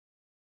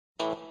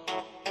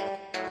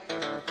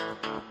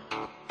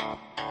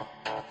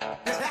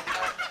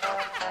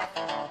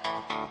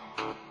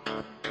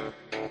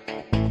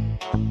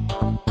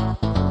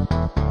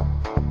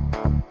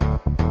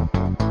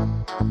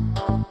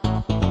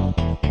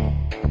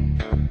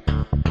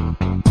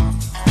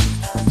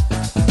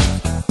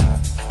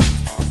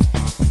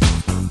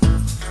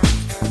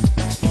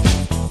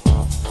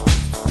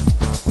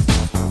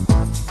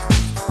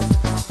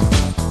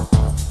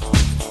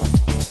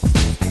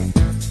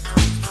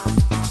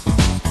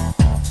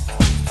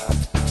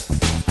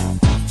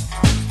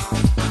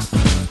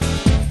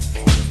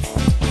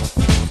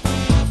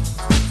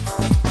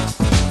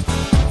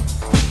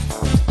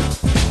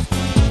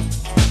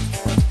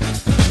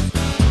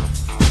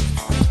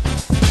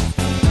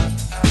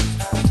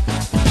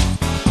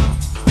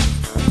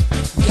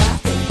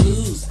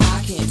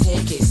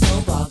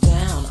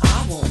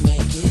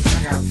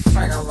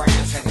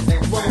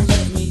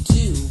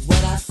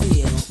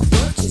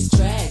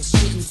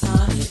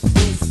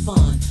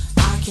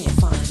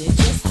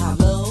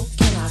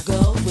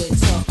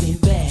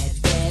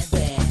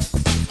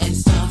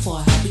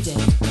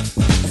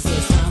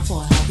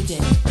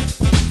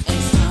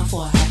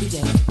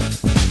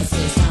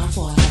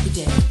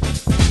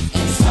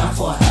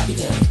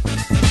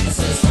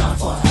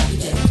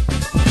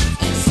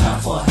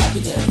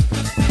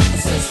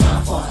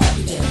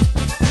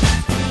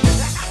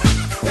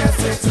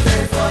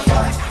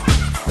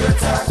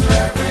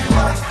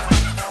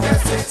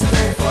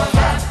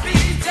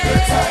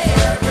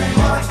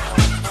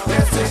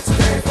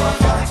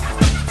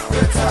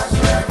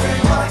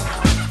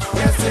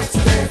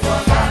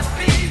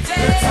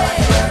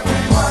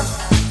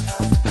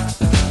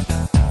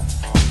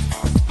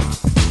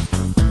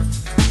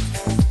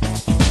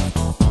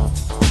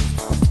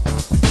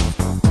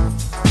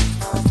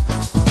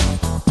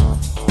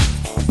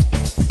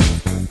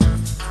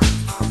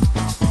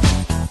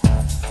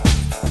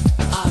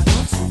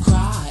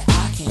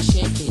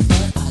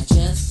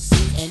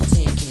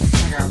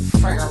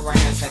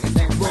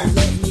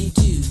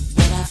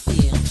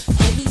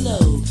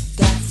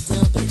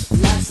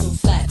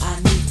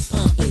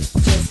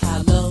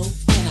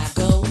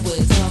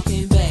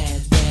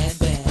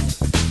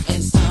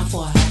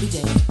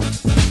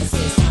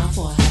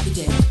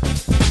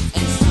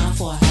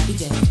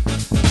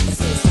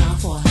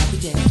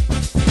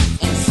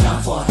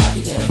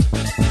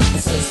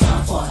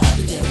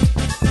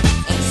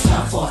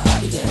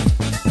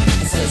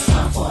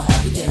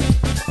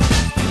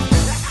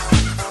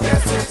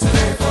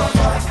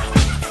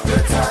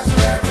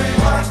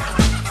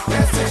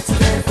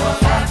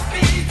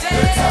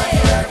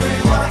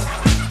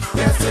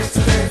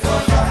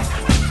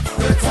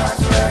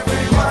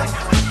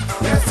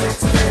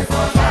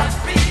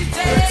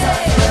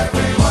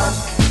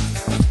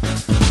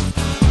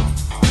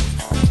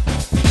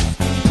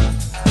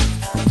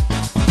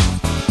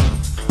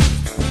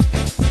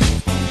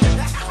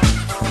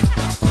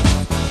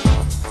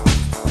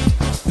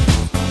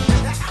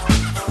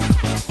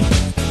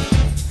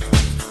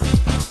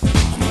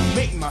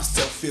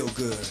myself feel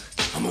good.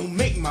 I'm gonna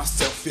make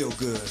myself feel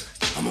good.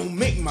 I'm gonna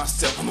make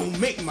myself feel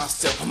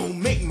good. I'm gonna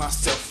make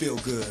myself feel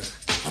good.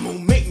 I'm gonna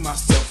make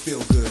myself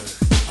feel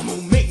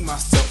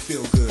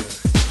good.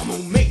 I'm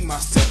gonna make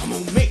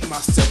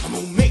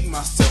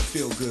myself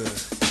feel good.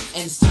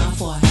 And it's time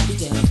for a happy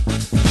day.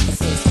 I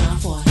say it's time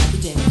for a happy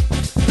day.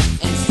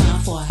 And it's time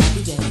for a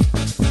happy day.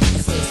 I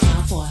say it's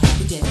time for a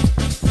happy day.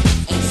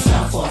 And it's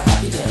time for a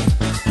happy day.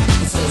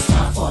 I say it's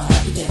time for a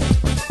happy day.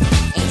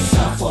 And it's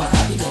time for a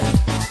happy day.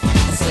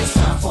 I say it's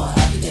time for a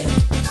happy day.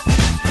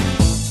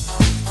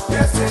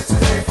 Yes, it's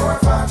today for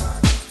fun.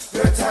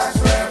 Good times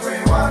for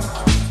everyone.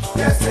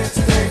 Yes, it's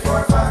today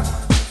for fun.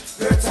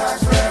 Good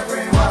times for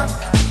everyone.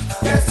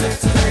 Yes,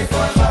 it's today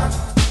for fun.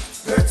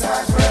 Good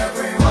times for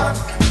everyone.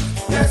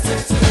 Yes,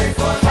 it's today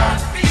for fun.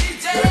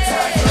 Good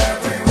times for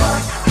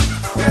everyone.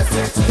 Yes,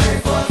 it's today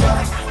for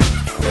fun.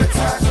 Good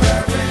times for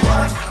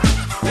everyone.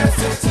 Yes,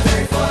 it's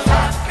today for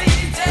fun.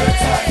 Good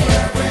times for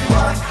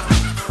everyone.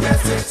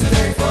 Yes, it's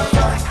today for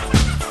fun.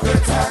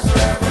 Good times for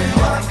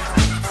everyone.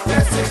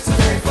 Yes, it's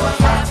today for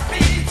fun.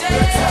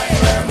 Good times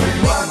for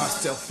everyone.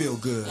 Myself feel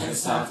good. And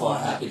it's time for a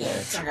happy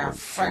day. Take a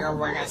figure,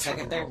 we're gonna take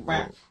a deep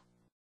breath.